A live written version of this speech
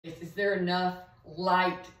there enough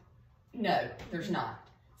light? No, there's not.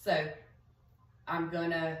 So I'm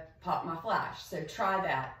gonna pop my flash. So try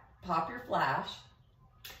that. Pop your flash.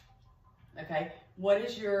 Okay. What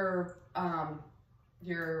is your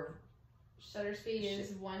shutter speed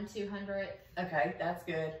is 1/200. Okay, that's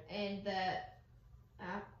good. And the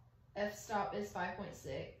f-stop is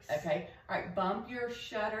 5.6. Okay. All right. Bump your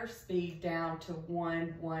shutter speed down to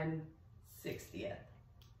 1/160th.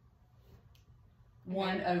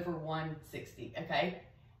 1/160. Okay.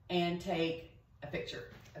 And take a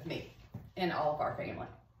picture of me and all of our family.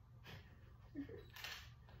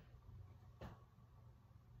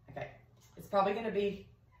 Okay. It's probably going to be.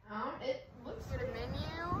 It looks go to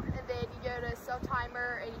menu, and then you go to self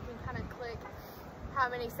timer, and you can kind of click how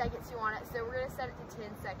many seconds you want it. So we're gonna set it to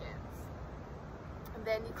 10 seconds. And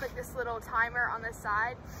then you click this little timer on the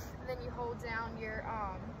side, and then you hold down your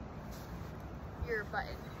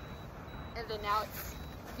button. And then now it's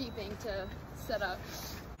beeping to set up.